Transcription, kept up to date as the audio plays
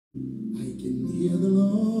I can hear the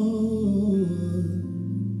Lord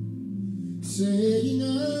saying,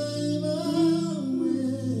 I'm aware,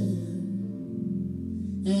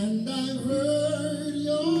 and I've heard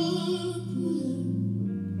your prayer,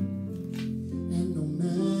 and no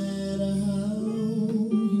matter how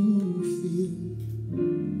you feel,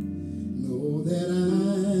 know that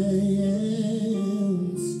I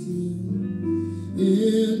am still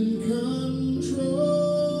in control.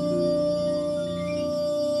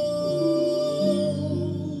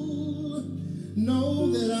 Know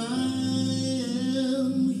that I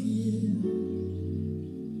am here,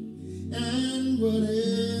 and whatever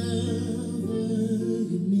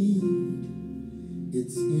you need,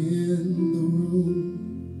 it's in the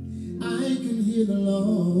room. I can hear the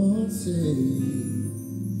Lord say,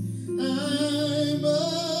 I'm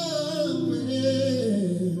aware,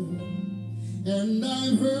 and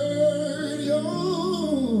I've heard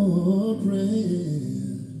your prayer,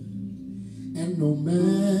 and no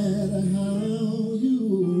matter how you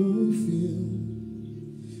feel,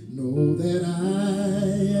 know that I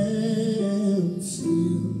am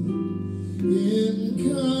still in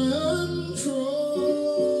control.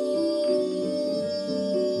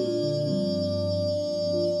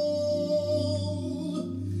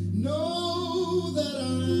 Know that I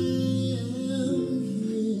am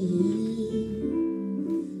here,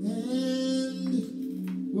 and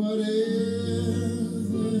whatever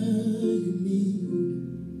you need,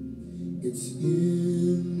 it's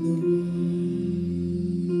in the room.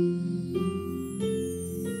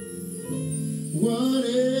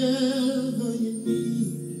 Whatever you need,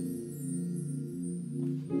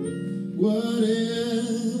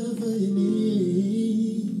 whatever you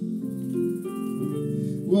need,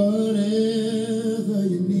 whatever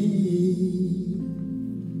you need,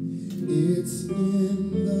 it's in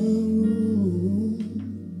the room.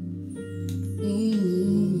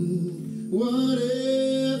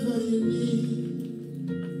 Whatever you need,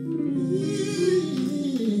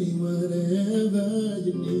 whatever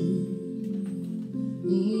you need,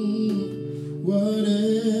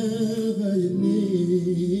 whatever you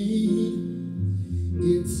need,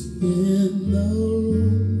 it's in the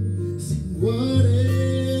room. Sing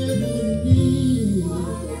whatever you need,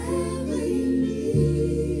 whatever you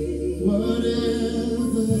need,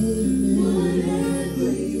 whatever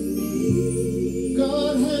you need.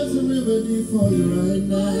 God has a remedy for you right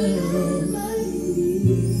now,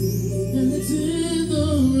 and it's in the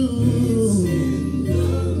room.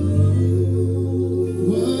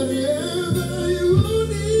 Whatever you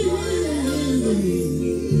need,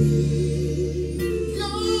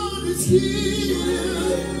 God is here.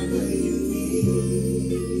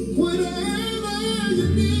 Whatever you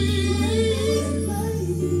need,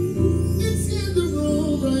 it's in the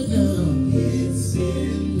room right now. It's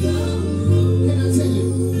in the room. Can I tell you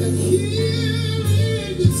that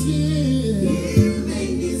healing is here?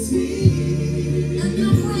 Healing is here. And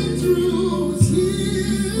your breakthrough is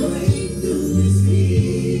here. Breakthrough is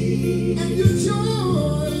here. And your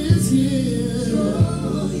joy is here.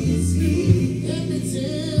 Joy is here. And it's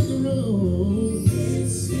in the room.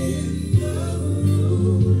 It's in the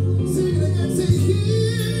room.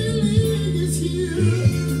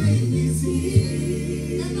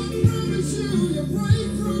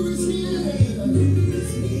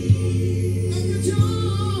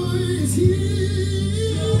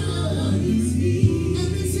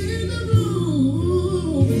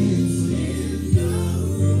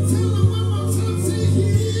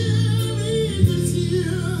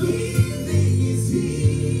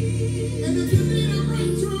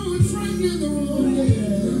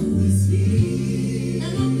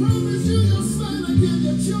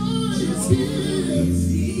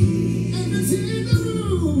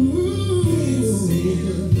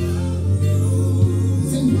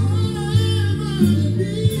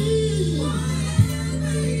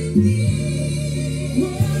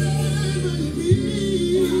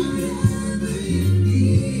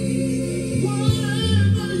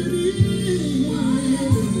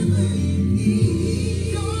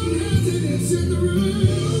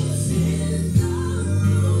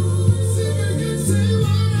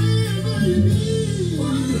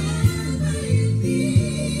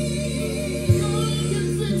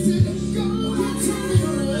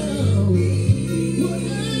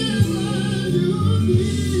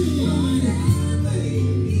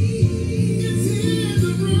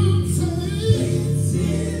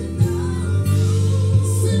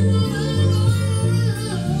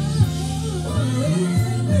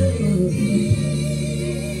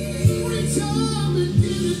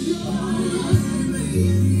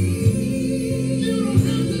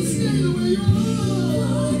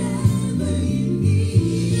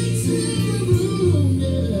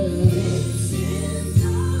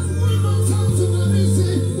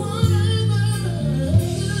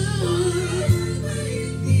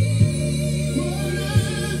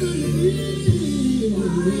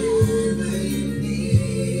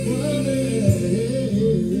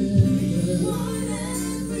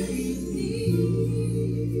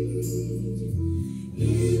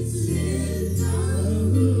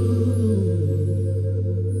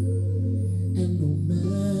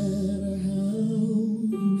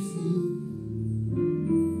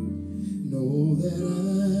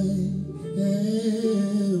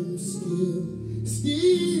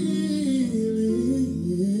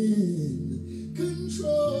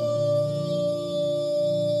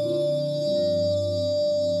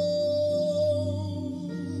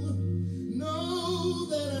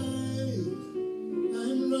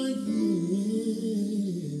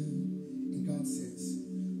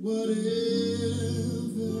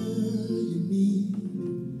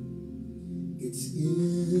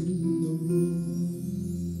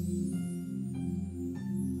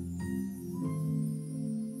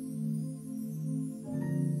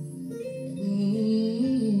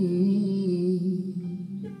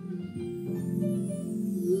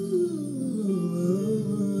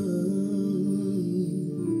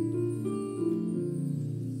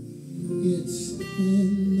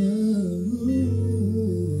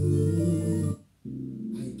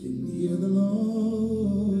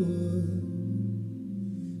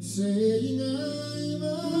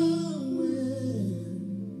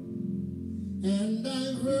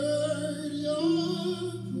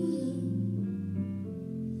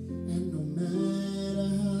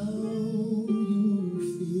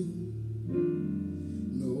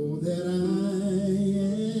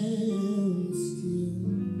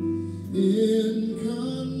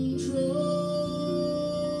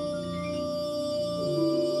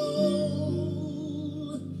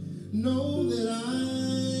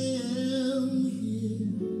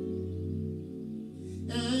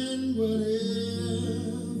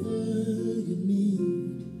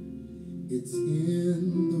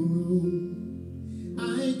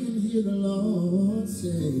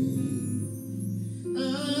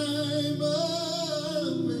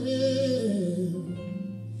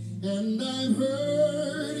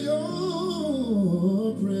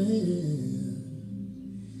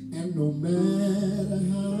 no matter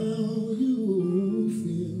how you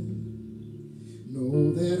feel,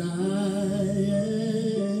 know that I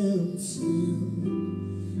am still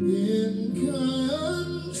in control.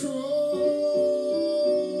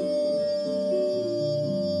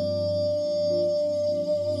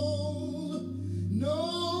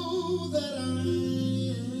 Know that I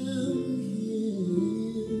am here,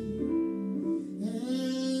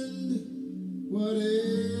 and whatever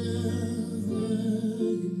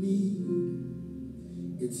you need,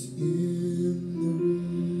 it's in the room.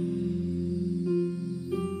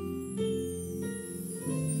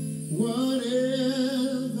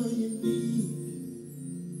 Whatever you need,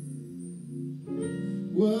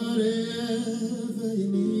 whatever you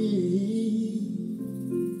need,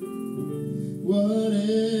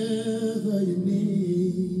 whatever you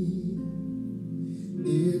need,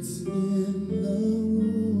 it's in the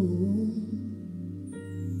room.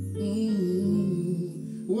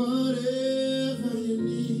 Whatever you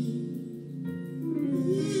need,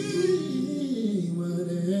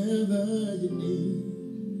 whatever you need,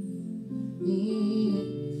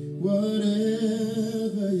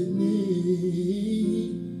 whatever you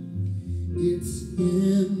need, it's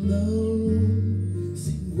in the room.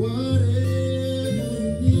 Sing whatever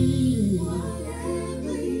you need,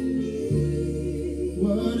 whatever you need,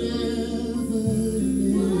 whatever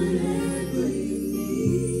you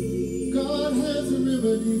need. God has a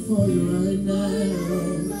remedy for you right now,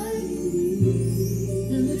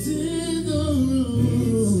 and it's in the room.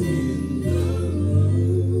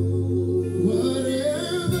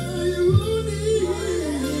 Whatever you need,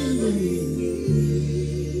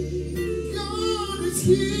 God is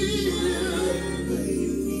here.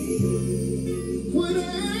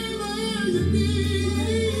 Whatever you need,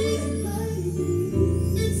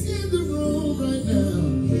 it's in the room right now.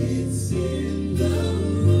 It's in the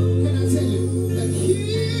room. Can I tell you that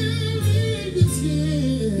healing is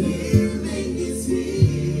here? Healing is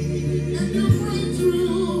here. And your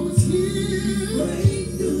breakthrough is here.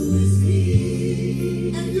 Breakthrough is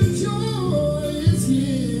here. And your joy is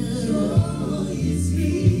here. Joy is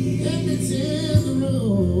here. And it's in the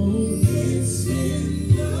room. It's in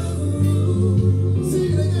the room. Say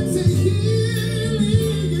it again. Say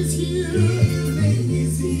healing is here. Healing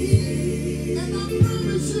is here. And I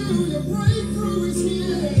promise you, your breakthrough is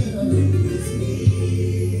here.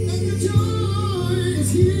 And your joy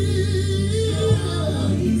is here.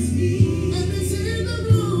 And it's in the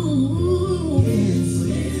room.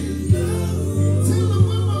 Tell them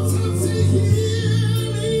one more time. Say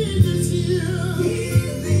healing is here.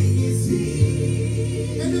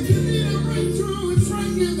 And if you need a breakthrough, it's right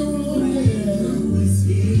in the room.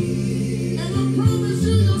 And I promise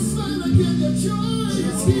you, you'll smile again. Your joy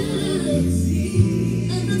is here.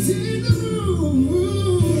 And it's in the room.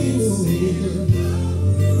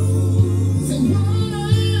 Say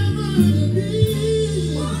whatever you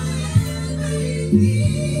need, whatever you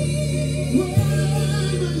need,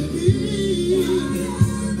 whatever you need,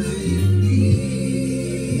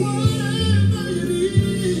 whatever you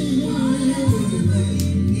need, whatever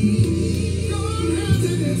you need, God has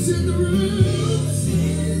it, it's in the room.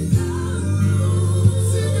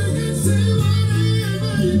 Sing again, say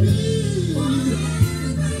whatever you need,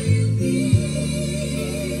 whatever you need.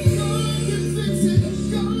 God can fix it,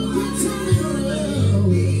 God can turn it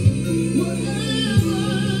around.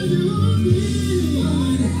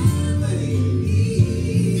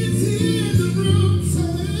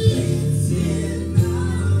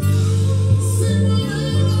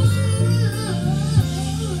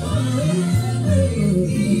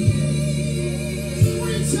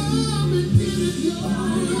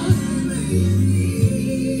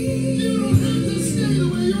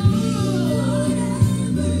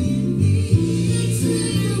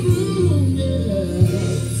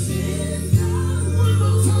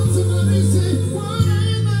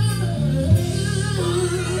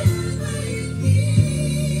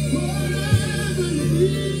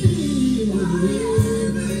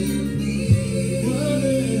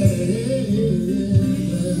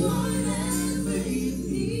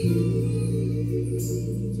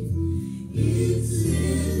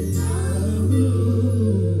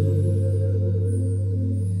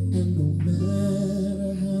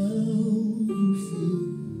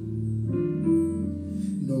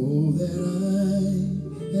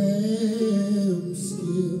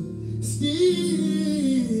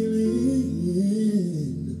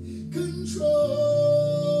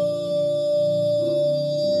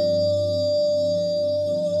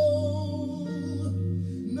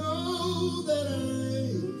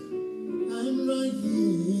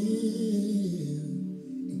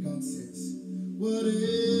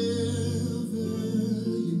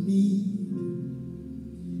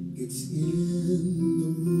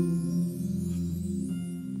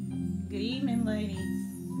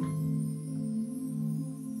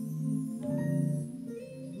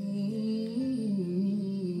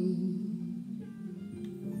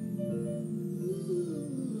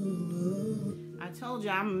 told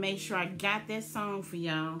you I'm going to make sure I got that song for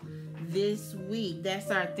y'all this week. That's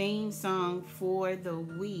our theme song for the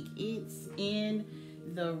week. It's in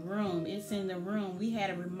the room. It's in the room. We had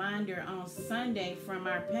a reminder on Sunday from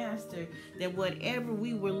our pastor that whatever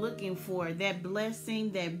we were looking for, that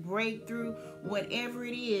blessing, that breakthrough, whatever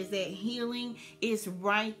it is, that healing is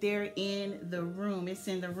right there in the room. It's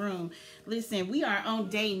in the room. Listen, we are on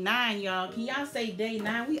day 9, y'all. Can y'all say day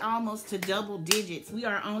 9? We almost to double digits. We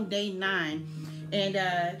are on day 9.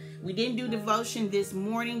 And we didn't do devotion this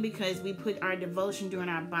morning because we put our devotion during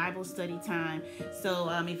our Bible study time. So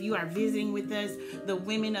if you are visiting with us, the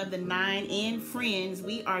Women of the 9 and friends,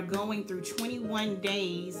 we are going through 21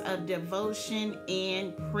 days of devotion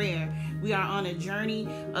and prayer. We are on a journey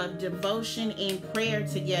of devotion and prayer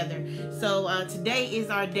together. So today is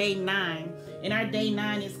our day 9. And our day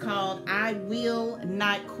 9 is called I Will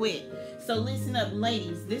Not Quit. So listen up,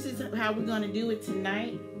 ladies. This is how we're going to do it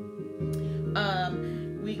tonight.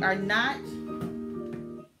 We are not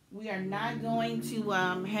going to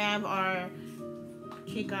have our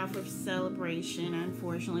kickoff of celebration.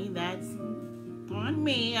 Unfortunately, that's on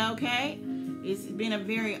me. Okay, it's been a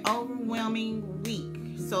very overwhelming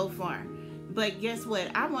week so far. But guess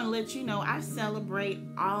what? I want to let you know I celebrate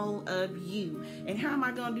all of you. And how am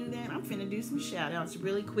I going to do that? I'm finna do some shout outs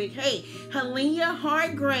really quick. Hey, Helena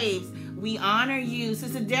Hargraves, we honor you.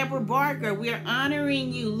 Sister Deborah Barker, we are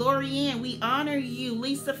honoring you. Lorianne, we honor you.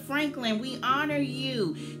 Lisa Franklin, we honor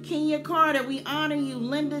you. Kenya Carter, we honor you.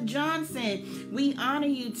 Linda Johnson, we honor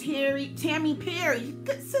you. Tammy Perry,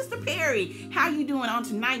 Sister Perry, how you doing on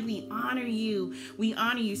tonight? We honor you. We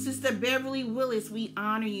honor you. Sister Beverly Willis, we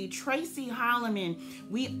honor you. Tracy Holloman,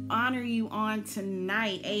 we honor you on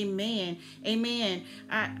tonight. Amen. Amen.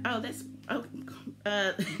 I was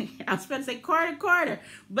about to say Carter,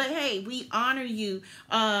 but hey, we honor you.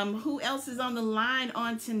 Who else is on the line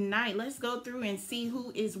on tonight? Let's go through and see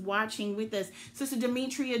who is watching with us. Sister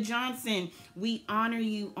Demetria Johnson, we honor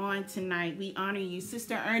you on tonight. We honor you.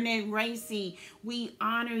 Sister Ernest Racy, we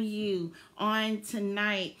honor you on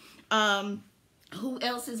tonight. Who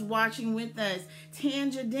else is watching with us?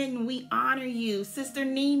 Tanja Denton, we honor you. Sister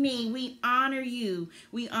Nene, we honor you.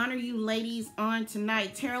 We honor you, ladies, on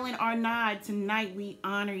tonight. Terrellyn Arnaud, tonight we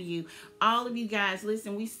honor you. All of you guys,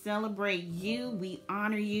 listen, we celebrate you. We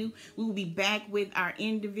honor you. We will be back with our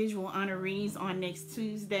individual honorees on next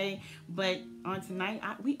Tuesday. But on tonight,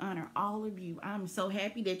 we honor all of you. I'm so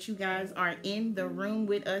happy that you guys are in the room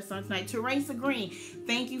with us on tonight. Teresa Green,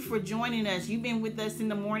 thank you for joining us. You've been with us in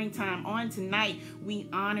the morning time. On tonight, we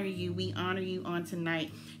honor you. We honor you on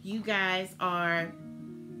tonight. You guys, I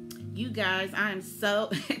am so,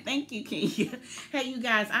 thank you, Kenya. Hey, you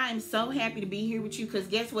guys, I am so happy to be here with you because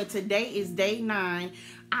guess what? Today is day 9.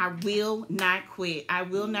 I will not quit. I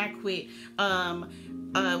will not quit.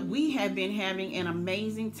 We have been having an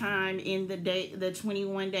amazing time in the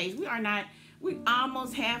 21 days. We're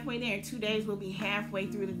almost halfway there. In 2 days, we'll be halfway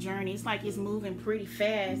through the journey. It's like it's moving pretty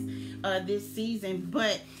fast this season.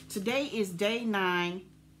 But today is day 9.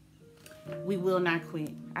 We will not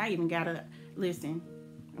quit. I even got to, listen,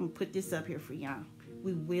 I'm going to put this up here for y'all.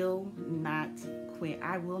 We will not quit.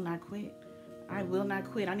 I will not quit. I will not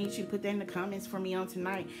quit. I need you to put that in the comments for me on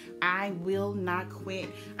tonight. I will not quit.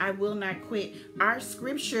 I will not quit. Our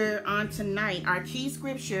scripture on tonight, our key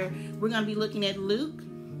scripture, we're going to be looking at Luke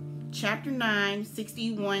chapter 9,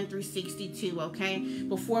 61 through 62, okay?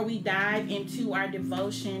 Before we dive into our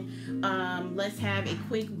devotion, let's have a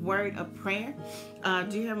quick word of prayer.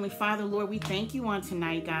 Dear Heavenly Father, Lord, we thank you on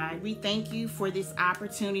tonight, God. We thank you for this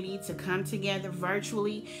opportunity to come together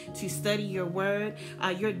virtually to study your word.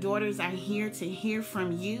 Your daughters are here to hear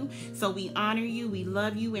from you. So we honor you, we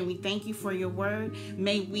love you, and we thank you for your word.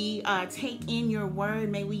 May we take in your word.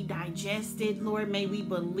 May we digest it, Lord. May we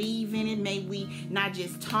believe in it. May we not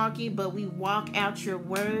just talk it, but we walk out your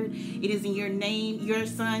word. It is in your name, your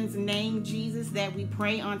son's name, Jesus, that we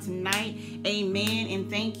pray on tonight. Amen.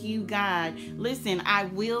 And thank you, God. Listen, I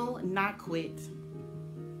will not quit.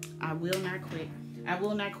 I will not quit. I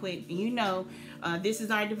will not quit. And you know, this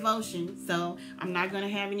is our devotion, so I'm not going to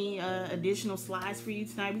have any additional slides for you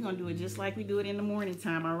tonight. We're going to do it just like we do it in the morning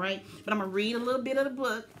time, all right? But I'm going to read a little bit of the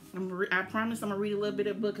book. I promise I'm going to read a little bit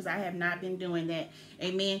of the book because I have not been doing that.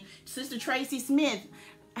 Amen. Sister Tracy Smith,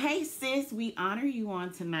 hey sis, we honor you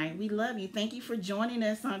on tonight. We love you. Thank you for joining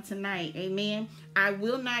us on tonight. Amen. I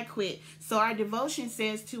will not quit. So our devotion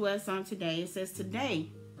says to us on today, it says today,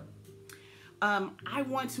 I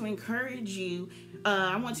want to encourage you.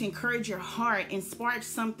 I want to encourage your heart and spark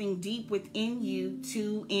something deep within you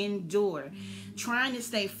to endure. Trying to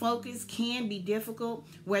stay focused can be difficult,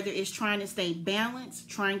 whether it's trying to stay balanced,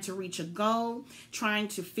 trying to reach a goal, trying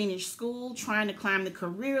to finish school, trying to climb the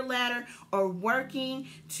career ladder, or working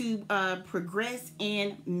to progress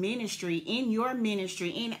in ministry, in your ministry,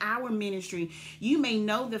 in our ministry. You may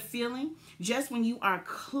know the feeling just when you are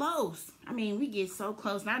close. I mean, we get so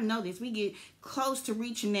close, and I know this. We get close to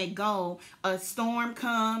reaching that goal. A storm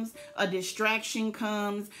comes, a distraction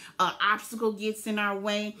comes, an obstacle gets in our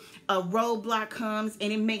way, a roadblock comes,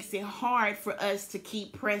 and it makes it hard for us to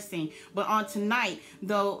keep pressing. But on tonight,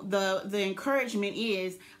 though, the encouragement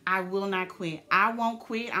is, I will not quit. I won't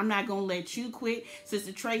quit. I'm not going to let you quit.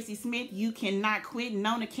 Sister Tracy Smith, you cannot quit.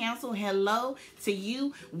 Nona Council, hello to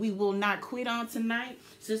you. We will not quit on tonight.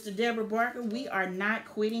 Sister Deborah Barker, we are not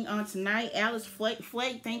quitting on tonight. Alice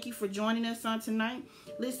Flake, thank you for joining us on tonight.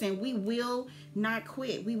 Listen, we will not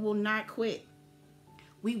quit. We will not quit.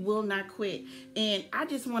 We will not quit. And I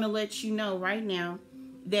just want to let you know right now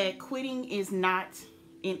that quitting is not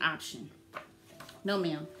an option. No,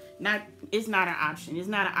 ma'am. It's not an option. It's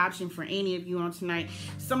not an option for any of you on tonight.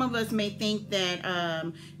 Some of us may think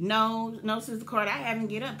that no, Sister Carter, I haven't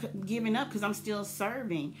given up because I'm still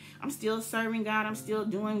serving. I'm still serving God. I'm still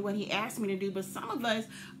doing what He asked me to do. But some of us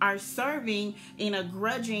are serving in a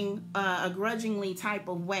grudgingly type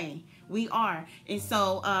of way. We are. And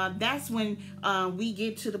so that's when we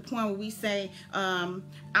get to the point where we say, I'm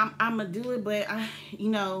going to do it, but I'm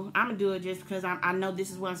going to do it just because I know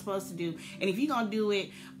this is what I'm supposed to do. And if you're going to do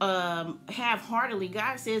it half-heartedly,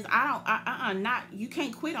 God says, you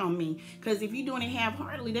can't quit on me. Because if you're doing it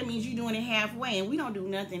half-heartedly, that means you're doing it halfway. And we don't do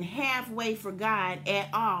nothing halfway for God at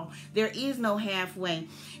all. There is no halfway.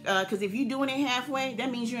 Because if you're doing it halfway,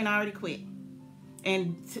 that means you're already quit.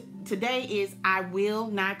 And today is I will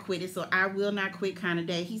not quit. It's so I will not quit kind of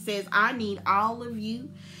day. He says, I need all of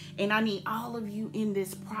you, and I need all of you in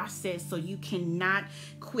this process, so you cannot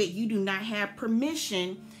quit. You do not have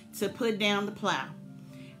permission to put down the plow.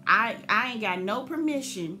 I ain't got no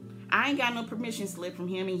permission. I ain't got no permission slip from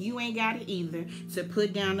Him, and you ain't got it either to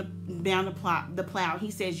put down the plow.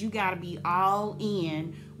 He says you got to be all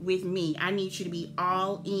in with me. I need you to be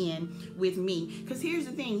all in with me. Because here's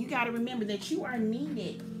the thing. You got to remember that you are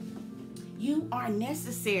needed. You are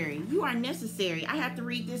necessary. You are necessary. I have to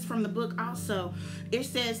read this from the book also. It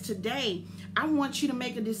says, today, I want you to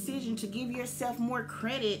make a decision to give yourself more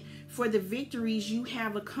credit for the victories you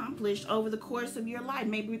have accomplished over the course of your life,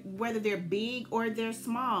 maybe whether they're big or they're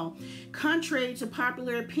small. Contrary to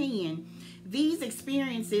popular opinion, these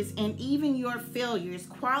experiences and even your failures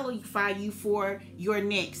qualify you for your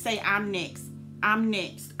next. Say, I'm next. I'm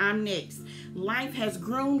next. I'm next. Life has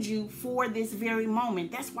groomed you for this very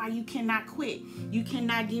moment. That's why you cannot quit. You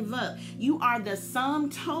cannot give up. You are the sum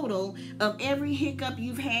total of every hiccup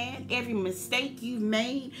you've had, every mistake you've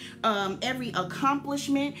made, every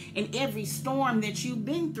accomplishment, and every storm that you've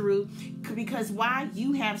been through. Because why?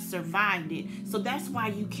 You have survived it. So that's why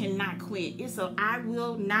you cannot quit. It's a I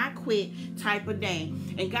will not quit type of day.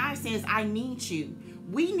 And God says, I need you.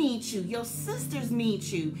 We need you. Your sisters need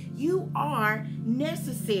you. You are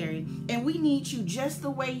necessary. And we need you just the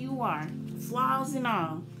way you are. Flaws and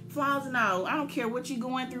all. Flaws and all. I don't care what you're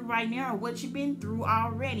going through right now or what you've been through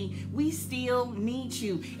already. We still need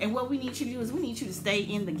you. And what we need you to do is we need you to stay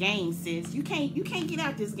in the game, sis. You can't get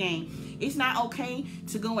out this game. It's not okay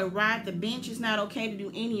to go and ride the bench. It's not okay to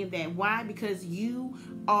do any of that. Why? Because you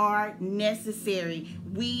are necessary.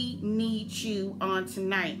 We need you on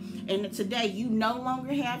tonight. And today you no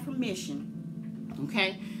longer have permission.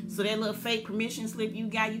 Okay? So that little fake permission slip you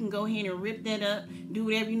got, you can go ahead and rip that up. Do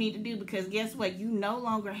whatever you need to do, because guess what? You no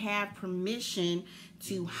longer have permission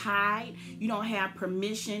to hide. You don't have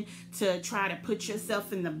permission to try to put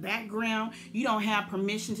yourself in the background. You don't have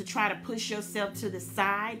permission to try to push yourself to the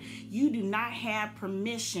side. You do not have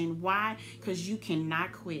permission. Why? Because you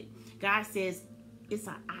cannot quit. God says it's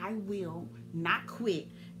a I will not quit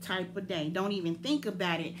type of day. Don't even think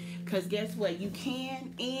about it, because guess what? You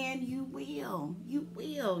can and you will. You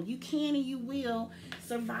will. You can and you will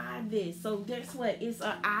survive this. So guess what? It's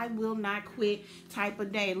a I will not quit type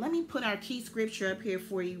of day. Let me put our key scripture up here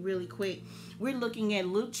for you really quick. We're looking at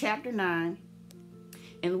Luke chapter 9,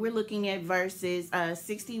 and we're looking at verses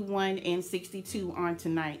 61 and 62 on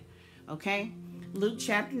tonight. Okay? Luke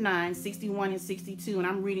chapter 9, 61 and 62, and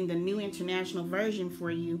I'm reading the New International Version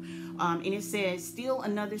for you. And it says, still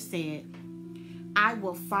another said, I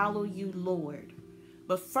will follow you, Lord.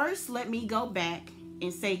 But first let me go back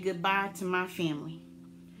and say goodbye to my family.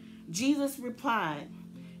 Jesus replied,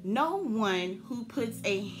 No one who puts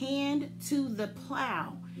a hand to the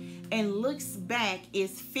plow and looks back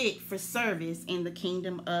is fit for service in the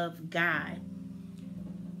kingdom of God.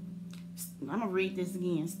 I'm going to read this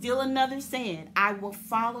again. Still another said, I will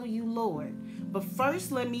follow you, Lord. But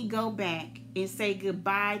first let me go back and say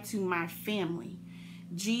goodbye to my family.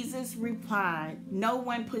 Jesus replied, no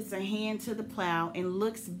one puts a hand to the plow and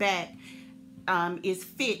looks back is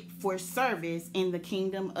fit for service in the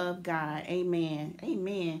kingdom of God. Amen.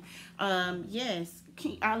 Amen. Yes,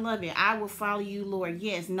 I love it. I will follow you, Lord.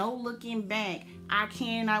 Yes, no looking back. I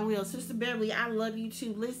can, I will. Sister Beverly, I love you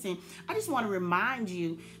too. Listen, I just want to remind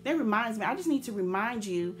you, that reminds me, I just need to remind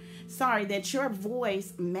you, that your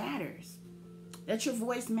voice matters. That your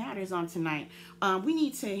voice matters on tonight. We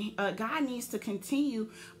need to, God needs to continue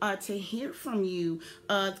to hear from you,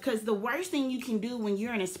 because the worst thing you can do when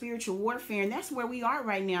you're in a spiritual warfare, and that's where we are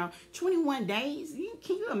right now, 21 days.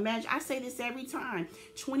 Can you imagine? I say this every time,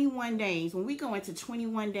 21 days. When we go into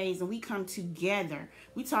 21 days and we come together,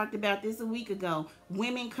 we talked about this a week ago,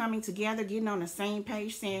 women coming together, getting on the same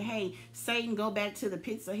page, saying, hey, Satan, go back to the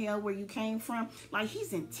pits of hell where you came from. Like,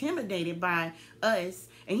 he's intimidated by us,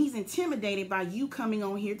 and he's intimidated by you coming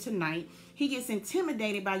on here tonight. He gets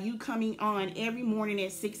intimidated by you coming on every morning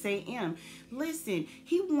at 6 a.m. Listen,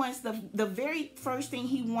 he wants the very first thing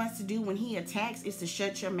he wants to do when he attacks is to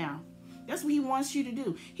shut your mouth. That's what he wants you to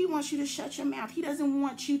do. He wants you to shut your mouth. He doesn't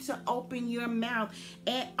want you to open your mouth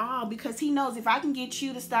at all, because he knows if I can get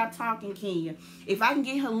you to stop talking, Kenya, if I can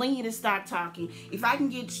get Helene to stop talking, if I can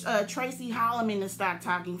get Tracy Holloman to stop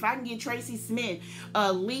talking, if I can get Tracy Smith,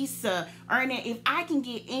 Lisa, Erna, if I can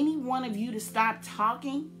get any one of you to stop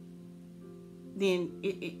talking,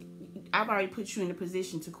 then I've already put you in a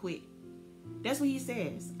position to quit. That's what he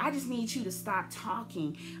says. I just need you to stop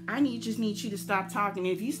talking. Just need you to stop talking.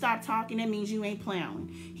 And if you stop talking, that means you ain't plowing.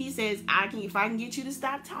 He says, if I can get you to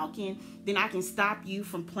stop talking, then I can stop you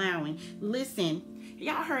from plowing. Listen,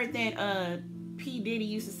 y'all heard that P. Diddy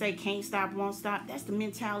used to say, can't stop, won't stop. That's the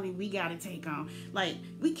mentality we got to take on. Like,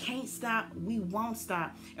 we can't stop, we won't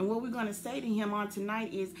stop. And what we're going to say to him on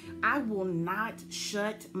tonight is, I will not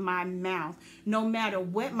shut my mouth. No matter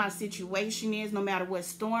what my situation is, no matter what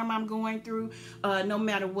storm I'm going through, no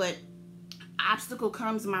matter what obstacle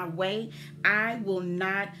comes my way, I will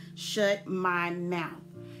not shut my mouth.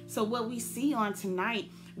 So what we see on tonight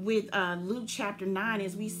with Luke chapter 9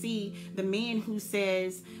 is we see the man who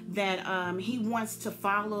says that he wants to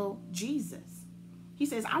follow Jesus. He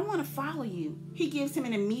says, I want to follow you. He gives him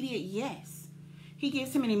an immediate yes. He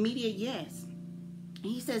gives him an immediate yes.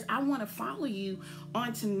 He says, I want to follow you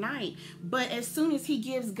on tonight. But as soon as he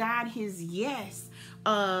gives God his yes,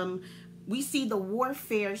 we see the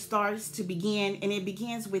warfare starts to begin, and it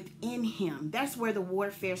begins within him. That's where the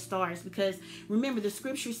warfare starts, because remember, the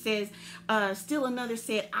scripture says, still another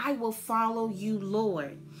said, I will follow you,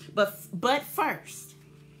 Lord. But first,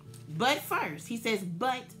 he says,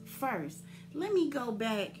 but first, let me go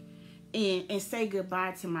back and say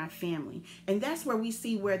goodbye to my family. And that's where we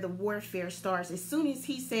see where the warfare starts. As soon as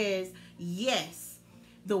he says yes,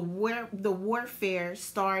 the warfare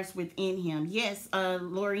starts within him. Yes,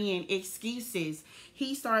 Lorian, excuses.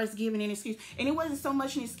 He starts giving an excuse. And it wasn't so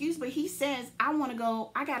much an excuse, but he says, I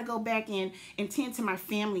got to go back and tend to my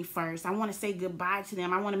family first. I want to say goodbye to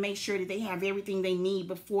them. I want to make sure that they have everything they need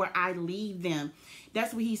before I leave them.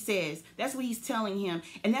 That's what he says. That's what he's telling him.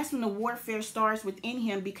 And that's when the warfare starts within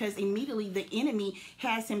him, because immediately the enemy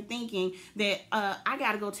has him thinking that I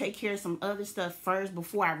got to go take care of some other stuff first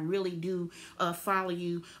before I really do follow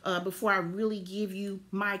you, before I really give you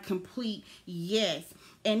my complete yes.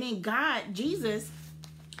 And then Jesus,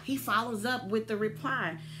 he follows up with the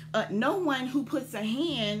reply. No one who puts a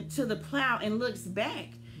hand to the plow and looks back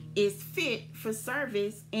is fit for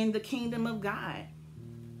service in the kingdom of God.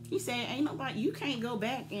 He said, ain't nobody, you can't go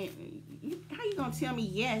back and how you gonna tell me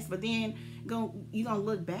yes, but then you gonna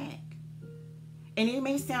look back? And it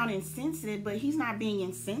may sound insensitive, but he's not being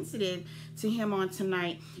insensitive to him on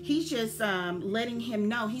tonight. He's just letting him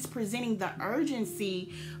know. He's presenting the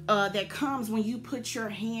urgency that comes when you put your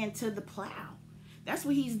hand to the plow. That's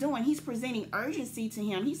what he's doing. He's presenting urgency to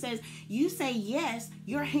him. He says, you say yes,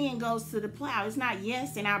 your hand goes to the plow. It's not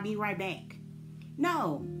yes and I'll be right back.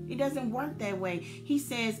 No, it doesn't work that way. He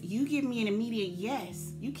says, you give me an immediate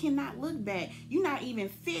yes. You cannot look back. You're not even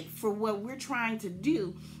fit for what we're trying to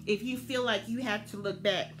do if you feel like you have to look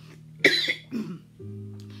back.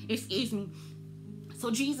 Excuse me.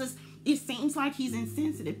 So Jesus, it seems like he's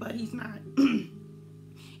insensitive, but he's not.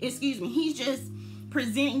 Excuse me. He's just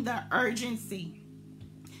presenting the urgency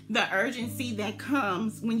that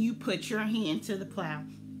comes when you put your hand to the plow.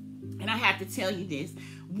 And I have to tell you this.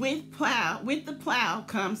 with the plow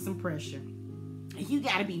comes some pressure. You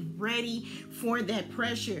got to be ready for that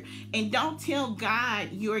pressure. And don't tell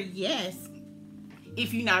God your yes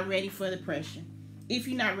if you're not ready for the pressure. If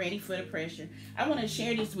you're not ready for the pressure. I want to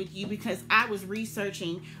share this with you because I was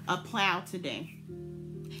researching a plow today.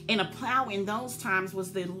 And a plow in those times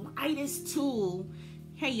was the lightest tool.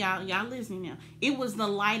 Hey, y'all listening now. It was the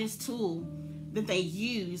lightest tool that they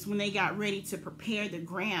used when they got ready to prepare the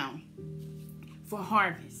ground for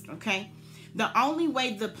harvest, okay? The only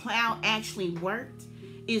way the plow actually worked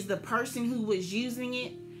is the person who was using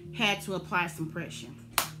it had to apply some pressure.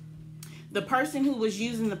 The person who was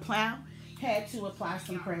using the plow had to apply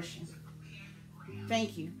some pressure.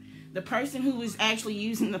 Thank you. The person who was actually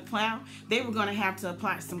using the plow, they were going to have to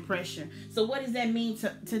apply some pressure. So what does that mean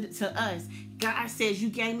to us? God says, you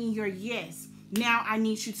gave me your yes. Now I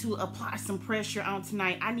need you to apply some pressure on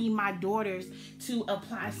tonight. I need my daughters to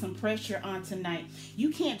apply some pressure on tonight. You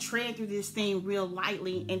can't tread through this thing real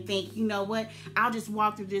lightly and think, you know what, I'll just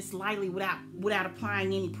walk through this lightly without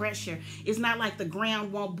applying any pressure. It's not like the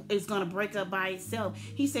ground is going to break up by itself.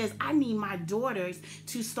 He says, I need my daughters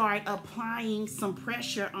to start applying some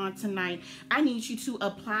pressure on tonight. I need you to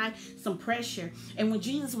apply some pressure. And when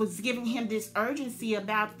Jesus was giving him this urgency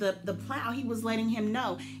about the plow, he was letting him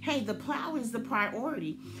know, hey, the plow is the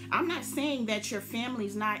priority. I'm not saying that your family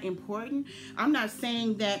is not important. I'm not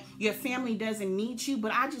saying that your family doesn't need you,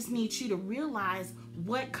 but I just need you to realize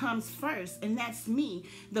what comes first, and that's me.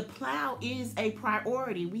 The plow is a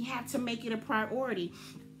priority. We have to make it a priority.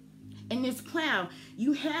 And this plow,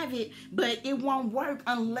 you have it, but it won't work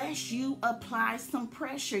unless you apply some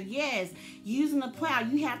pressure. Yes, using the plow,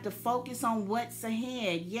 you have to focus on what's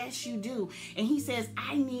ahead. Yes, you do. And he says,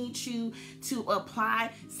 I need you to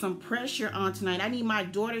apply some pressure on tonight. I need my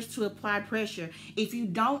daughters to apply pressure. If you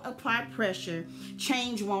don't apply pressure,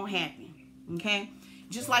 change won't happen. Okay?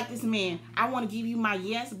 Just like this man, I want to give you my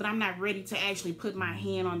yes, but I'm not ready to actually put my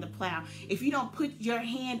hand on the plow. If you don't put your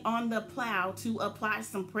hand on the plow to apply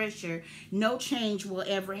some pressure, no change will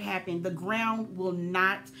ever happen. The ground will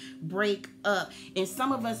not break up. And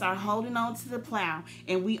some of us are holding on to the plow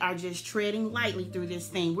and we are just treading lightly through this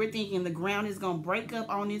thing. We're thinking the ground is going to break up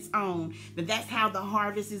on its own, that that's how the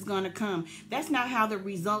harvest is going to come. That's not how the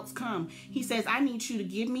results come. He says, I need you to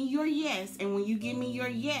give me your yes. And when you give me your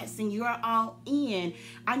yes and you're all in,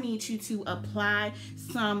 I need you to apply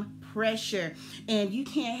some pressure. And you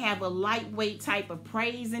can't have a lightweight type of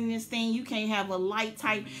praise in this thing. You can't have a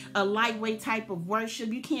lightweight type of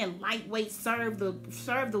worship. You can't lightweight serve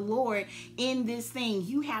the Lord in this thing.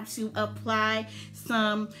 You have to apply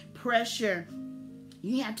some pressure.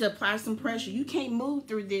 You have to apply some pressure. You can't move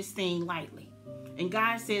through this thing lightly. And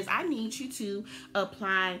God says, I need you to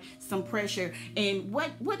apply some pressure. And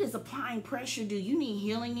what does applying pressure do? You need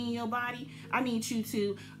healing in your body? I need you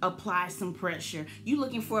to apply some pressure. You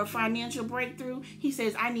looking for a financial breakthrough? He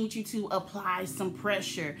says, I need you to apply some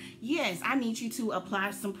pressure. Yes, I need you to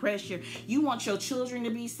apply some pressure. You want your children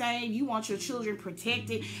to be saved? You want your children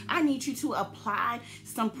protected? I need you to apply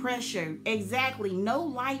some pressure. Exactly. No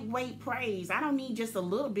lightweight praise. I don't need just a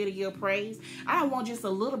little bit of your praise. I don't want just a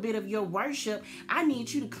little bit of your worship. I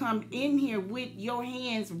need you to come in here with your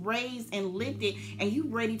hands raised and lifted and you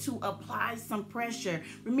ready to apply some pressure.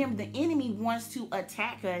 Remember, the enemy wants to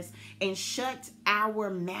attack us and shut our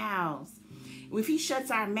mouths. If he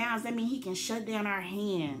shuts our mouths, that means he can shut down our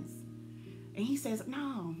hands. And he says,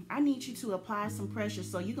 no, I need you to apply some pressure.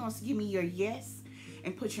 So you're going to give me your yes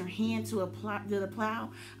and put your hand to the plow.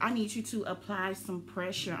 I need you to apply some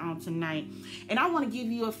pressure on tonight. And I want to give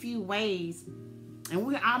you a few ways. And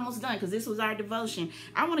we're almost done because this was our devotion.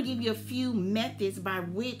 I want to give you a few methods by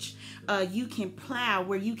which you can plow,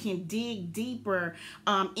 where you can dig deeper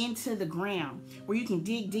into the ground,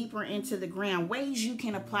 ways you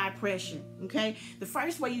can apply pressure. Okay. The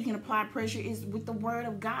first way you can apply pressure is with the word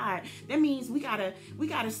of God. That means we gotta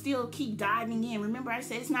still keep diving in. Remember, I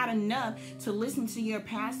said it's not enough to listen to your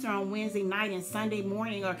pastor on Wednesday night and Sunday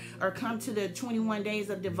morning or come to the 21 days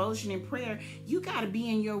of devotion and prayer. You got to be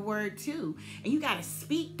in your word too. And you got to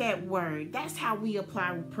speak that word. That's how we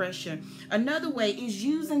apply pressure. Another way is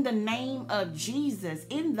using the name of Jesus,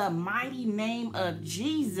 in the mighty name of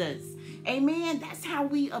Jesus. Amen. That's how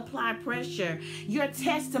we apply pressure. Your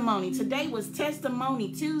testimony. Today was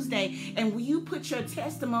Testimony Tuesday. And when you put your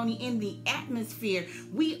testimony in the atmosphere,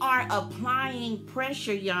 we are applying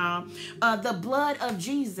pressure, y'all. The blood of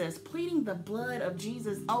Jesus. Pleading the blood of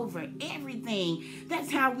Jesus over everything.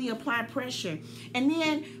 That's how we apply pressure. And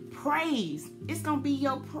then praise. It's going to be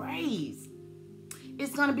your praise.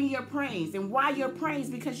 It's going to be your praise. And why your praise?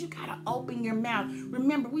 Because you got to open your mouth.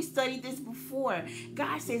 Remember, we studied this before.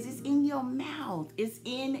 God says it's in your mouth. It's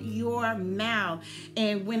in your mouth.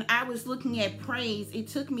 And when I was looking at praise, it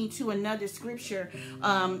took me to another scripture.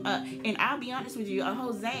 And I'll be honest with you,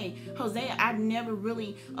 Hosea, I've never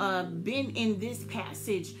really been in this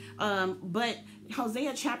passage, but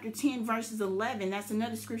Hosea chapter 10 verses 11, that's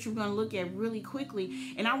another scripture we're going to look at really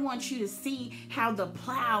quickly. And I want you to see how the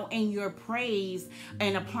plow and your praise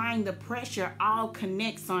and applying the pressure all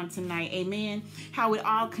connects on tonight. Amen. How it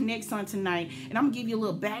all connects on tonight. And I'm going to give you a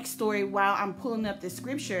little backstory while I'm pulling up the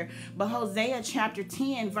scripture. But Hosea chapter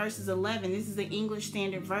 10 verses 11, this is the English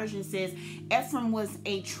Standard Version, says, Ephraim was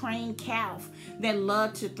a trained calf that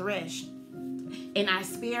loved to thresh, and I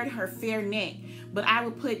spared her fair neck, but I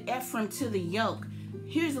will put Ephraim to the yoke.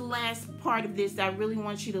 Here's the last part of this that I really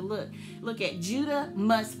want you to look at. Judah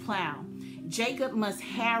must plow. Jacob must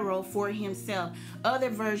harrow for himself. Other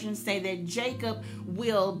versions say that Jacob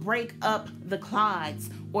will break up the clods,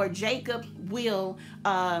 or Jacob will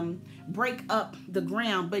break up the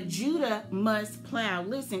ground, but Judah must plow.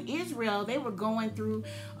 Listen, Israel, they were going through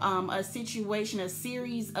a situation, a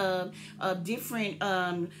series of different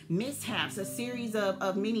mishaps, a series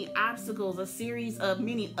of many obstacles, a series of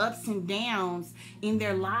many ups and downs in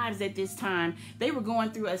their lives at this time. They were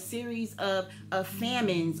going through a series of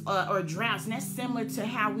famines or droughts, and that's similar to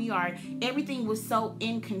how we are. Everything was so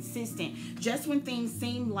inconsistent. Just when things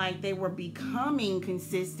seemed like they were becoming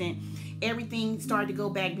consistent, everything started to go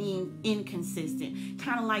back being inconsistent.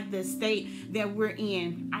 Kind of like the state that we're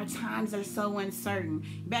in. Our times are so uncertain.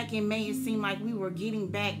 Back in May, it seemed like we were getting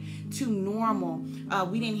back to normal.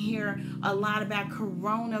 We didn't hear a lot about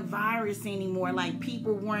coronavirus anymore. Like,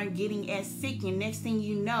 people weren't getting as sick. And next thing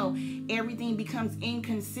you know, everything becomes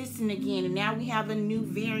inconsistent again. And now we have a new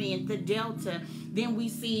variant, the Delta. Then we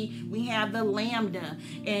have the Lambda,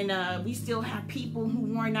 and we still have people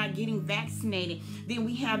who are not getting vaccinated. Then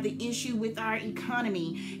we have the issue with our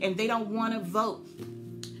economy, and they don't want to vote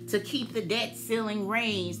to keep the debt ceiling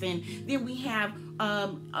raised. And then we have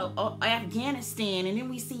Afghanistan, and then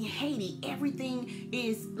we see Haiti. Everything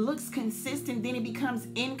looks consistent, then it becomes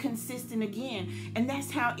inconsistent again. And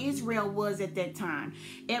that's how Israel was at that time.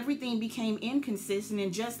 Everything became inconsistent,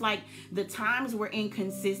 and just like the times were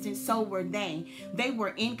inconsistent, so were they. They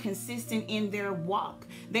were inconsistent in their walk.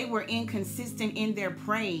 They were inconsistent in their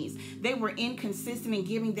praise. They were inconsistent in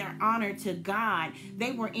giving their honor to God.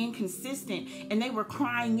 They were inconsistent, and they were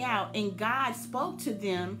crying out, and God spoke to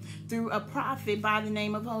them through a prophet by the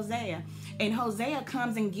name of Hosea. And Hosea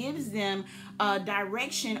comes and gives them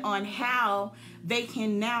direction on how they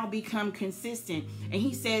can now become consistent. And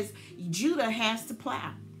he says, Judah has to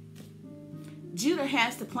plow. Judah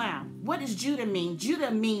has to plow. What does Judah mean? Judah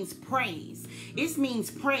means praise. It means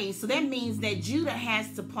praise. So that means that Judah has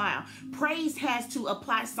to plow. Praise has to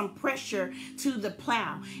apply some pressure to the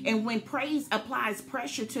plow. And when praise applies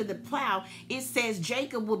pressure to the plow, it says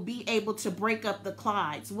Jacob will be able to break up the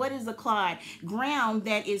clods. What is a clod? Ground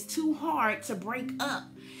that is too hard to break up.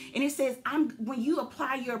 And it says, when you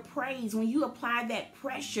apply your praise, when you apply that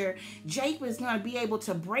pressure, Jacob is going to be able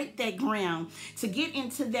to break that ground, to get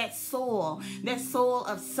into that soil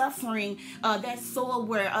of suffering, that soil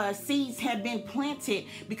where seeds have been planted,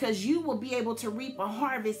 because you will be able to reap a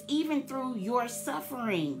harvest even through your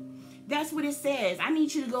suffering. That's what it says. I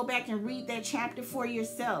need you to go back and read that chapter for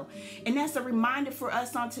yourself. And that's a reminder for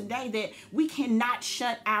us on today that we cannot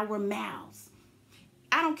shut our mouths.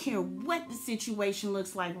 I don't care what the situation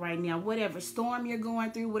looks like right now, whatever storm you're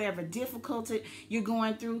going through, whatever difficulty you're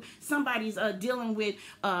going through. Somebody's dealing with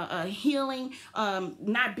healing,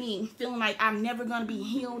 feeling like I'm never going to be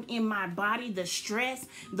healed in my body. The stress,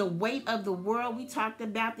 the weight of the world. We talked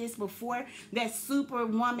about this before. That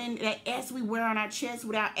superwoman, that S we wear on our chest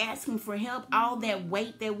without asking for help, all that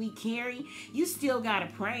weight that we carry, you still got to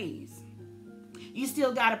praise. You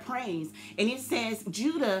still got to praise. And it says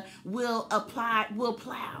Judah will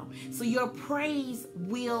plow. So your praise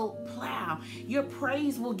will plow. Your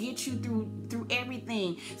praise will get you through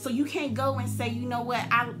everything. So you can't go and say, you know what,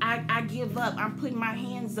 I give up. I'm putting my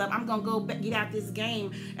hands up. I'm going to go get out this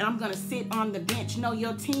game and I'm going to sit on the bench. No,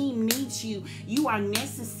 your team needs you. You are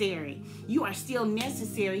necessary. You are still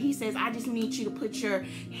necessary. He says, I just need you to put your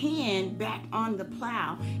hand back on the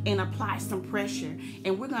plow and apply some pressure.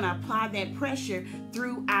 And we're going to apply that pressure pressure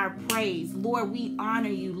through our praise. Lord, we honor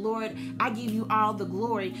you. Lord, I give you all the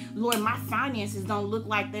glory. Lord, my finances don't look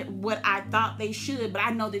like that what I thought they should, but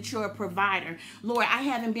I know that you're a provider. Lord, I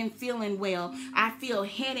haven't been feeling well. I feel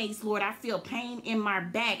headaches, Lord. I feel pain in my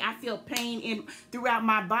back. I feel pain throughout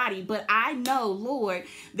my body, but I know, Lord,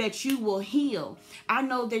 that you will heal. I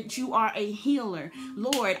know that you are a healer.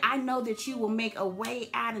 Lord, I know that you will make a way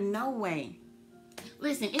out of no way.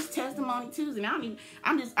 Listen, it's Testimony Tuesday.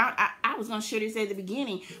 I was gonna share this at the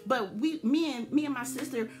beginning, but me and my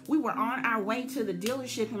sister, we were on our way to the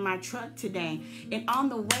dealership in my truck today, and on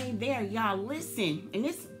the way there, y'all, listen, and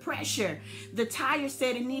this pressure, the tire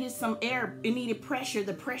said it needed some air, it needed pressure.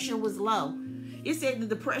 The pressure was low. It said that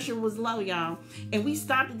the pressure was low, y'all. And we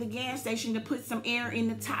stopped at the gas station to put some air in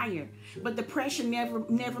the tire. But the pressure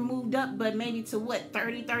never moved up, but maybe to what,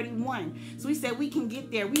 30, 31. So we said we can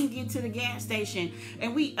get there. We can get to the gas station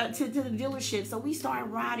and we to the dealership. So we started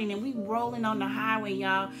riding and we rolling on the highway,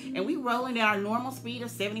 y'all. And we rolling at our normal speed of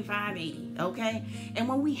 75, 80, okay? And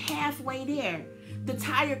when we halfway there, the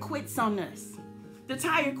tire quits on us. The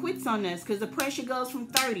tire quits on us because the pressure goes from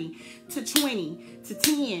 30 to 20 to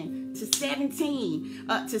 10 to 17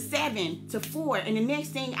 to 7 to 4. And the next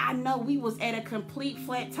thing I know, we was at a complete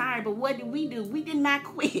flat tire. But what did we do? We did not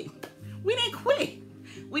quit. We didn't quit.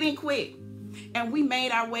 We didn't quit. And we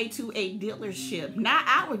made our way to a dealership. Not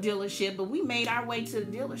our dealership, but we made our way to the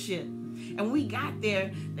dealership. And when we got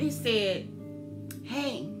there, they said,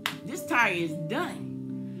 hey, this tire is done.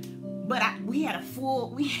 But we had a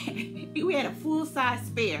full size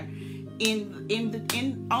spare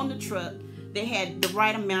on the truck that had the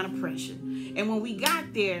right amount of pressure. And when we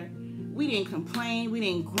got there, we didn't complain, we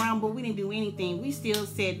didn't grumble, we didn't do anything. We still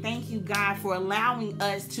said, thank you, God, for allowing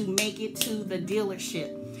us to make it to the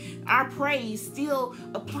dealership. Our praise still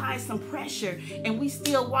applied some pressure, and we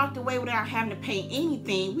still walked away without having to pay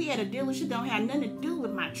anything. We had a dealership that don't have nothing to do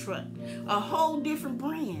with my truck, a whole different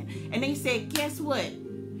brand. And they said, guess what?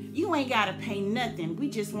 You ain't got to pay nothing. We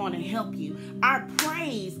just want to help you. Our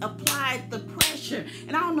praise applied the pressure.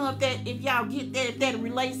 And I don't know if y'all get that, if that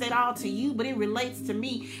relates at all to you, but it relates to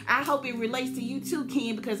me. I hope it relates to you too,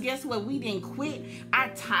 Ken, because guess what? We didn't quit. Our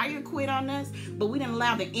tire quit on us, but we didn't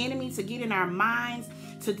allow the enemy to get in our minds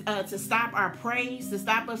to stop our praise, to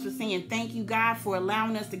stop us from saying thank you, God, for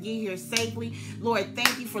allowing us to get here safely. Lord,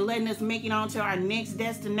 thank you for letting us make it on to our next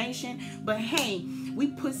destination. But hey,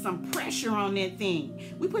 we put some pressure on that thing.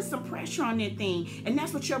 We put some pressure on that thing. And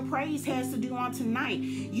that's what your praise has to do on tonight.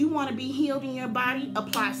 You want to be healed in your body?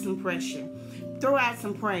 Apply some pressure. Throw out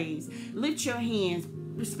some praise. Lift your hands.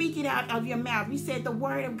 Speak it out of your mouth. We said the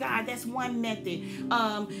word of God. That's one method.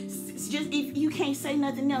 Just if you can't say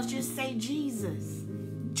nothing else, just say Jesus.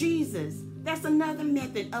 Jesus. That's another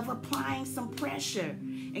method of applying some pressure.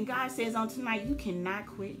 And God says on tonight, you cannot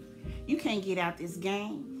quit. You can't get out this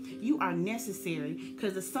game. You are necessary,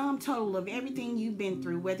 because the sum total of everything you've been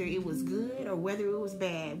through, whether it was good or whether it was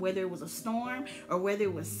bad, whether it was a storm or whether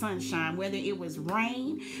it was sunshine, whether it was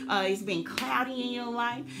rain, it's been cloudy in your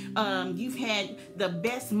life, you've had the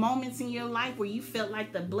best moments in your life where you felt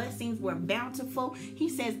like the blessings were bountiful. He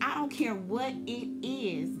says, I don't care what it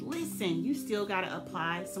is. Listen, you still got to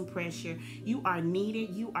apply some pressure. You are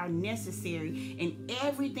needed. You are necessary. And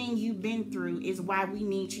everything you've been through is why we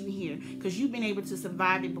need you here, because you've been able to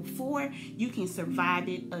survive it before. You can survive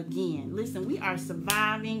it again. Listen, we are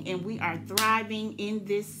surviving and we are thriving in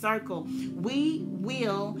this circle. We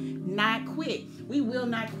will not quit. We will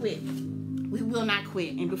not quit. We will not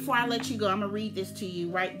quit. And before I let you go, I'm going to read this to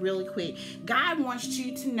you really quick. God wants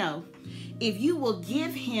you to know, if you will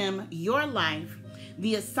give him your life,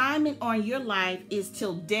 the assignment on your life is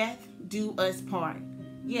till death do us part.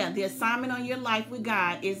 Yeah, the assignment on your life with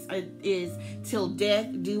God is till death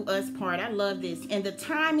do us part. I love this. And the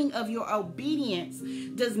timing of your obedience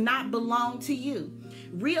does not belong to you.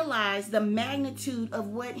 Realize the magnitude of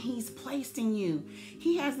what he's placed in you.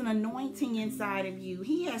 He has an anointing inside of you.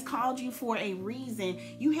 He has called you for a reason.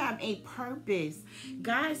 You have a purpose.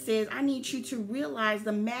 God says, I need you to realize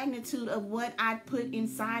the magnitude of what I put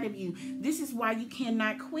inside of you. This is why you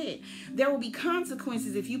cannot quit. There will be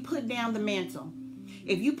consequences if you put down the mantle.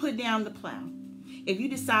 If you put down the plow, if you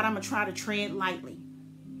decide I'm going to try to tread lightly,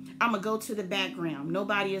 I'm going to go to the background,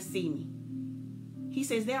 nobody will see me. He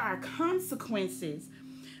says there are consequences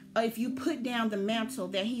if you put down the mantle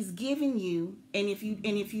that he's given you, and if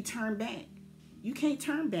you turn back. You can't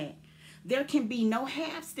turn back. There can be no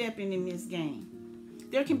half-stepping in this game.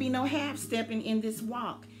 There can be no half-stepping in this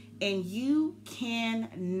walk, and you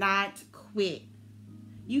cannot quit.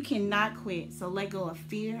 You cannot quit. So let go of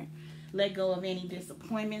fear. Let go of any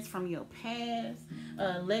disappointments from your past.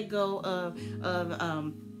 Let go of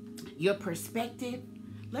your perspective.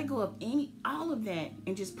 Let go of all of that,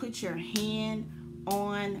 and just put your hand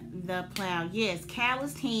on the plow. Yes,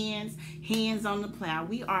 calloused hands on the plow.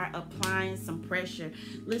 We are applying some pressure.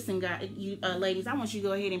 Listen, God, you ladies, I want you to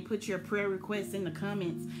go ahead and put your prayer requests in the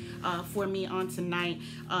comments for me on tonight.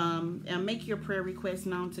 And make your prayer requests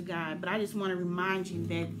known to God. But I just want to remind you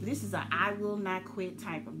that this is a I will not quit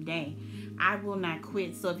type of day. I will not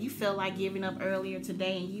quit. So if you feel like giving up earlier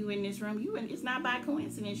today and you in this room, it's not by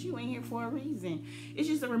coincidence. You in here for a reason. It's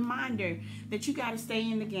just a reminder that you got to stay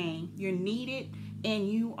in the game. You're needed and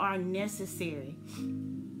you are necessary.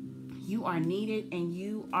 You are needed and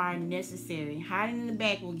you are necessary. Hiding in the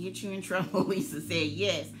back will get you in trouble, Lisa said.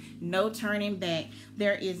 Yes, no turning back.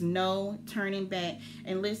 There is no turning back.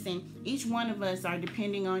 And listen, each one of us are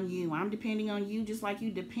depending on you. I'm depending on you just like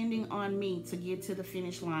you depending on me to get to the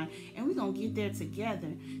finish line. And we're going to get there together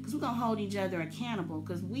because we're going to hold each other accountable.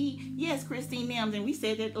 Because yes, Christine Nims, and we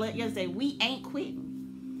said that yesterday, we ain't quitting.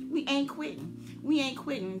 We ain't quitting. We ain't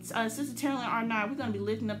quitting. Sister Carolyn Arnott, we're going to be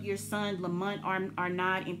lifting up your son, Lamont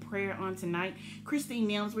Arnott, in prayer on tonight. Christine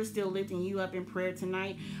Nims, we're still lifting you up in prayer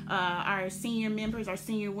tonight. Our senior members, our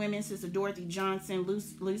senior women, Sister Dorothy Johnson,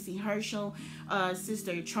 Lucy Herschel,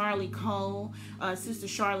 Sister Charlie Cole, Sister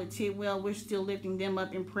Charlotte Tidwell, we're still lifting them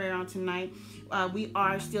up in prayer on tonight. We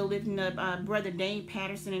are still lifting up Brother Dave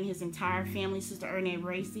Patterson and his entire family, Sister Ernette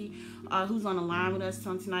Racy, who's on the line with us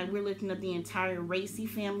on tonight. We're lifting up the entire Racy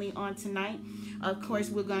family on tonight. Of course,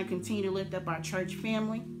 we're going to continue to lift up our church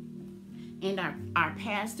family and our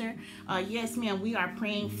pastor. Yes, ma'am, we are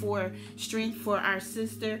praying for strength for our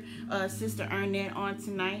sister, Sister Ernette, on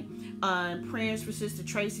tonight. Prayers for Sister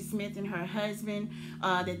Tracy Smith and her husband,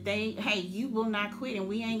 that you will not quit, and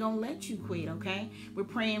we ain't gonna let you quit, okay? We're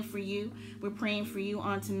praying for you. We're praying for you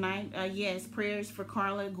on tonight. Yes, prayers for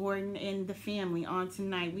Carla Gordon and the family on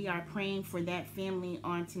tonight. We are praying for that family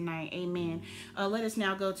on tonight. Amen. Let us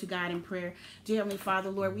now go to God in prayer. Dear Heavenly Father,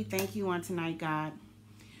 Lord, we thank you on tonight, God.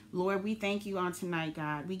 Lord, we thank you on tonight,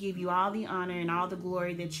 God. We give you all the honor and all the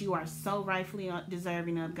glory that you are so rightfully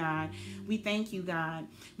deserving of, God. We thank you, God.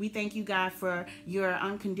 We thank you, God, for your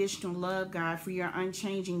unconditional love, God, for your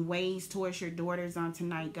unchanging ways towards your daughters on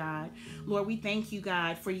tonight, God. Lord, we thank you,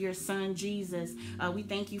 God, for your son, Jesus. We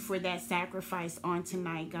thank you for that sacrifice on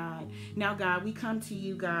tonight, God. Now, God, we come to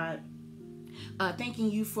you, God,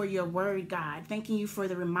 thanking you for your word, God. Thanking you for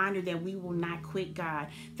the reminder that we will not quit, God.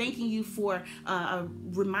 Thanking you for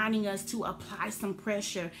reminding us to apply some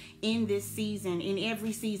pressure in this season, in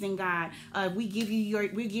every season, God. We're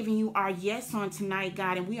giving you our yes on tonight,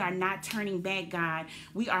 God, and we are not turning back, God.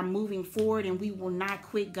 We are moving forward and we will not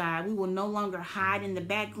quit, God. We will no longer hide in the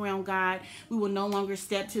background, God. We will no longer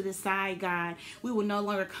step to the side, God. We will no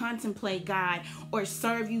longer contemplate, God, or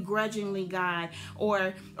serve you grudgingly, God,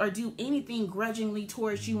 or do anything grudgingly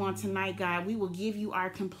towards you on tonight, God. We will give you our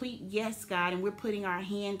complete yes, God, and we're putting our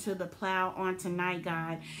hand to the plow on tonight,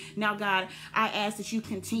 God. Now, God, I ask that you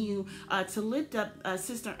continue to lift up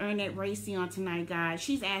Sister Ernette Racy on tonight, God.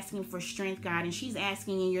 She's asking for strength, God, and she's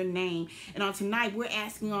asking in your name. And on tonight, we're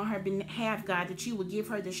asking on her behalf, God, that you will give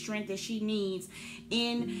her the strength that she needs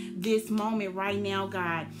in this moment right now,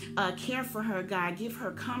 God. Care for her, God. Give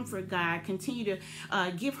her comfort, God. Continue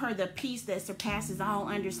to give her the peace that surpasses all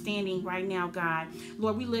understanding right now, God.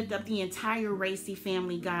 Lord, we lift up the entire Racy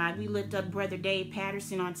family, God. We lift up Brother Dave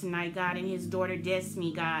Patterson on tonight, God, and his daughter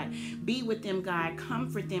Destiny, God. Be with them, God.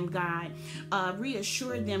 Comfort them, God.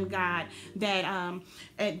 Reassure them, God, that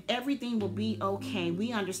everything will be okay.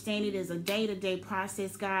 We understand it is a day-to-day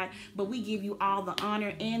process, God, but we give you all the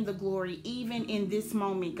honor and the glory, even in this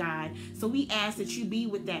moment, God. So we ask that you be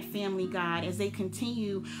with that family, God, as they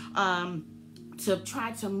continue to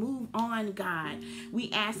try to move on, God.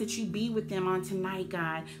 We ask that you be with them on tonight,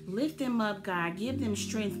 God. Lift them up, God. Give them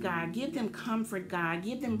strength, God. Give them comfort, God.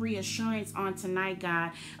 Give them reassurance on tonight,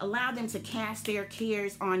 God. Allow them to cast their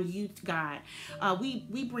cares on you, God.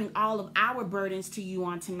 We bring all of our burdens to you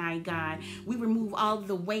on tonight, God. We remove all of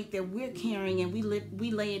the weight that we're carrying and we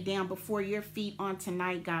lay it down before your feet on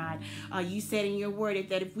tonight, God. You said in your word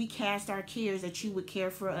that if we cast our cares, that you would care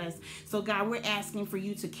for us. So, God, we're asking for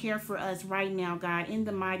you to care for us right now, God, in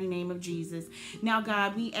the mighty name of Jesus. Now,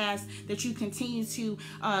 God, we ask that you continue to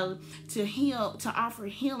heal, to offer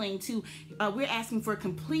healing to, we're asking for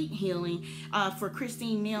complete healing for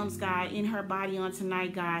Christine Nims, God, in her body on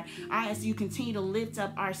tonight, God. I ask you continue to lift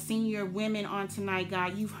up our senior women on tonight,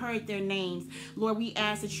 God. You've heard their names. Lord, we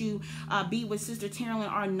ask that you be with Sister Carolyn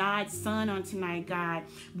Arnott's son on tonight, God.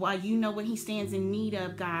 While you know what he stands in need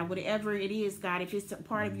of, God, whatever it is, God, if it's a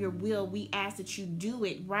part of your will, we ask that you do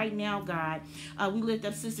it right now, God. We lift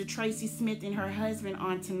up Sister Tracy Smith and her husband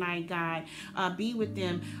on tonight, God. Be with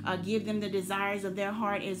them. Give them the desires of their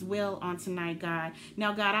heart as well on tonight, God.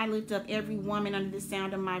 Now, God, I lift up every woman under the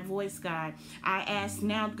sound of my voice, God. I ask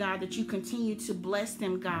now, God, that you continue to bless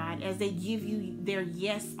them, God, as they give you their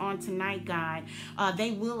yes on tonight, God.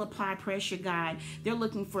 They will apply pressure, God. They're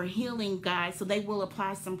looking for healing, God, so they will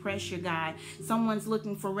apply some pressure, God. Someone's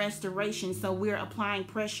looking for restoration, so we're applying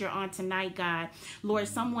pressure on tonight, God. Lord,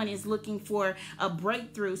 someone is looking for a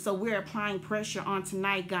breakthrough, so we're applying pressure on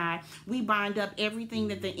tonight, God. We bind up everything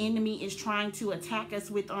that the enemy is trying to attack us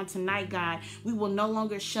with on tonight, God. We will no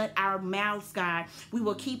longer shut our mouths, God. We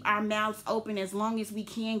will keep our mouths open as long as we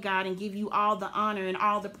can, God, and give you all the honor and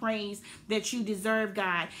all the praise that you deserve,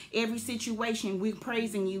 God. Every situation, we're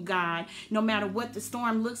praising you, God. No matter what the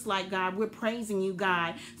storm looks like, God, we're praising you,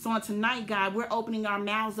 God. So on tonight, God, we're opening our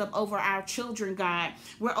mouths up over our children, God.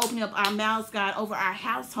 We're opening up our mouths, God, over our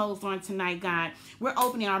households on tonight, God. We're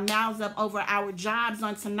opening our mouths up over our jobs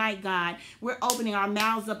on tonight, God. We're opening our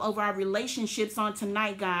mouths up over our relationships on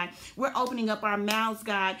tonight, God. We're opening up our mouths,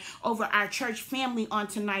 God, over our church family on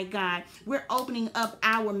tonight, God. We're opening up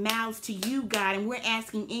our mouths to you, God, and we're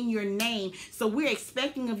asking in your name. So we're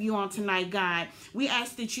expecting of you on tonight, God. We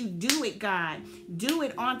ask that you do it, God. Do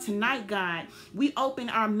it on tonight, God. We open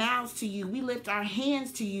our mouths to you. We lift our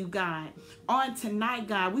hands to you, God. On tonight,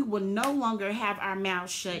 God, we will no longer have our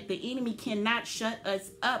mouths shut. The enemy cannot shut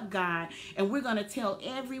us up, God. And we're going to tell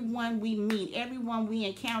everyone we meet, everyone we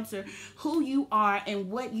encounter, who you are and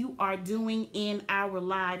what you are doing in our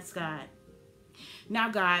lives, God. Now,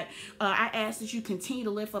 God, I ask that you continue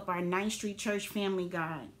to lift up our 9th Street Church family,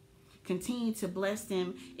 God. Continue to bless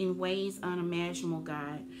them in ways unimaginable,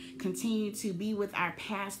 God. Continue to be with our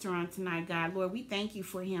pastor on tonight, God. Lord, we thank you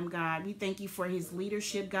for him, God. We thank you for his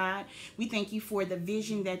leadership, God. We thank you for the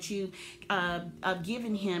vision that you've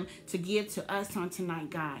given him to give to us on tonight,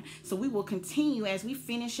 God. So we will continue as we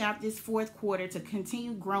finish out this 4th quarter to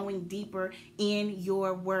continue growing deeper in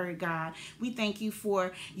your word, God. We thank you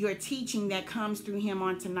for your teaching that comes through him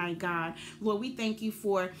on tonight, God. Lord, we thank you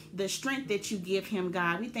for the strength that you give him,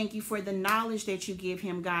 God. We thank you for the knowledge that you give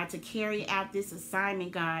him, God, to carry out this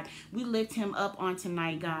assignment, God. We lift him up on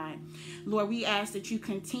tonight, God. Lord, we ask that you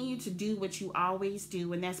continue to do what you always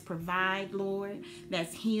do, and that's provide, Lord.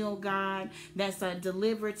 That's heal, God. That's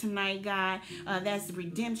deliver tonight, God. That's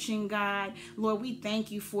redemption, God. Lord, we thank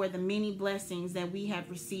you for the many blessings that we have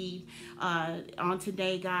received on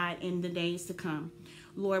today, God, in the days to come.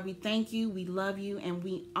 Lord, we thank you, we love you, and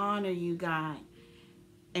we honor you, God.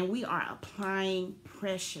 And we are applying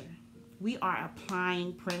pressure. We are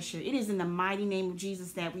applying pressure. It is in the mighty name of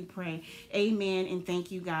Jesus that we pray. Amen, and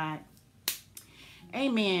thank you, God.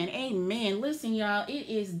 Amen. Amen. Listen, y'all, it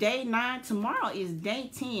is day 9. Tomorrow is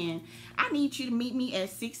day 10. I need you to meet me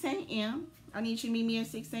at 6 a.m. I need you to meet me at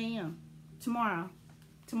 6 a.m. Tomorrow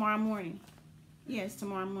morning. Yes,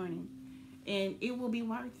 tomorrow morning. And it will be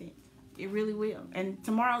worth it. It really will. And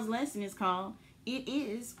tomorrow's lesson is called It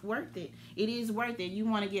Is Worth It. It is worth it. You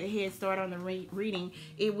want to get a head start on the reading.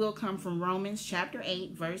 It will come from Romans chapter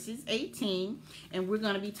 8, verses 18. And we're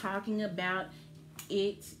going to be talking about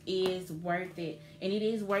it is worth it. And it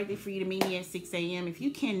is worth it for you to meet me at 6 a.m. If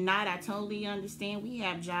you cannot, I totally understand. We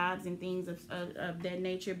have jobs and things of that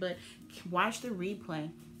nature. But watch the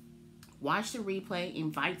replay. Watch the replay.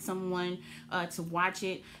 Invite someone to watch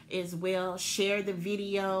it as well. Share the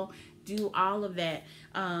video. Do all of that.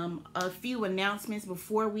 A few announcements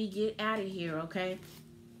before we get out of here, okay?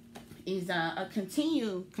 Is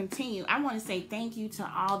continue. I want to say thank you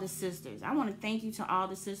to all the sisters. I want to thank you to all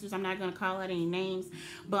the sisters. I'm not going to call out any names,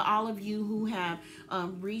 but all of you who have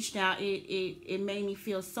reached out, it made me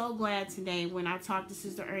feel so glad today when I talked to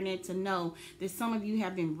Sister Ernette to know that some of you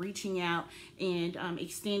have been reaching out and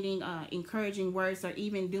extending encouraging words or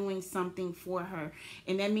even doing something for her.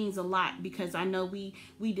 And that means a lot because I know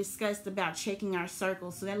we discussed about checking our circle.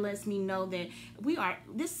 So that lets me know that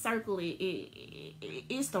this circle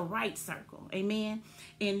is the right circle. Amen.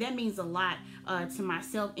 And that means a lot to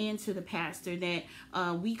myself and to the pastor that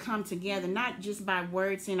we come together, not just by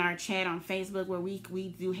words in our chat on Facebook where we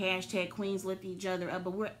do hashtag Queens lift each other up,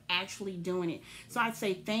 but we're actually doing it. So I'd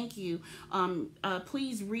say thank you.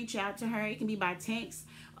 Please reach out to her. It can be by text.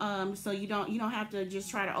 So you don't have to just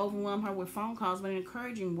try to overwhelm her with phone calls, but an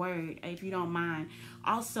encouraging word if you don't mind.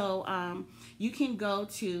 Also, you can go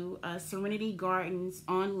to Serenity Gardens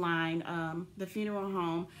online, the funeral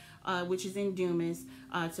home, which is in Dumas,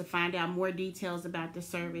 to find out more details about the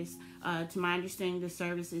service. To my understanding, the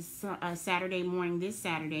service is Saturday morning, this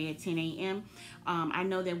Saturday at 10 a.m. I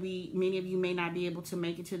know that many of you may not be able to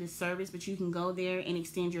make it to the service, but you can go there and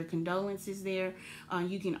extend your condolences there.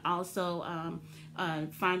 You can also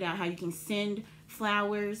find out how you can send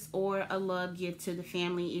flowers or a love gift to the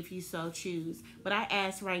family if you so choose. But I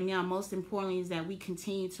ask right now, most importantly, is that we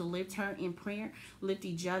continue to lift her in prayer, lift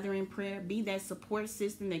each other in prayer, be that support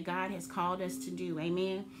system that God has called us to do.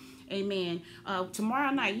 Amen. Amen.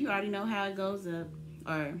 Tomorrow night, you already know how it goes up.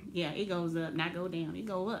 It goes up, not go down. It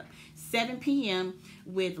go up. 7 p.m.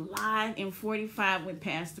 with Live in 45 with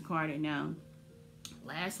Pastor Carter. Now,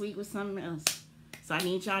 last week was something else. So I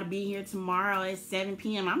need y'all to be here tomorrow at 7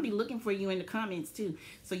 p.m. I'm going to be looking for you in the comments too.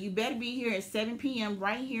 So you better be here at 7 p.m.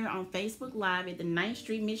 right here on Facebook Live at the 9th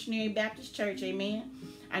Street Missionary Baptist Church. Amen.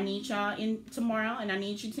 I need y'all in tomorrow, and I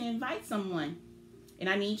need you to invite someone. And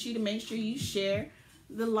I need you to make sure you share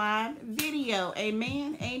the live video.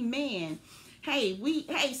 Amen. Amen. Hey,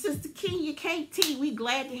 Sister Kenya KT, we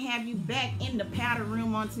glad to have you back in the powder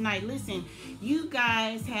room on tonight. Listen, you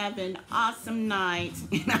guys have an awesome night,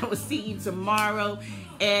 and I will see you tomorrow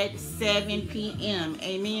at 7 p.m.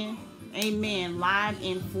 Amen. Amen. Live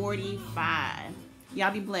in 45.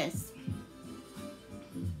 Y'all be blessed.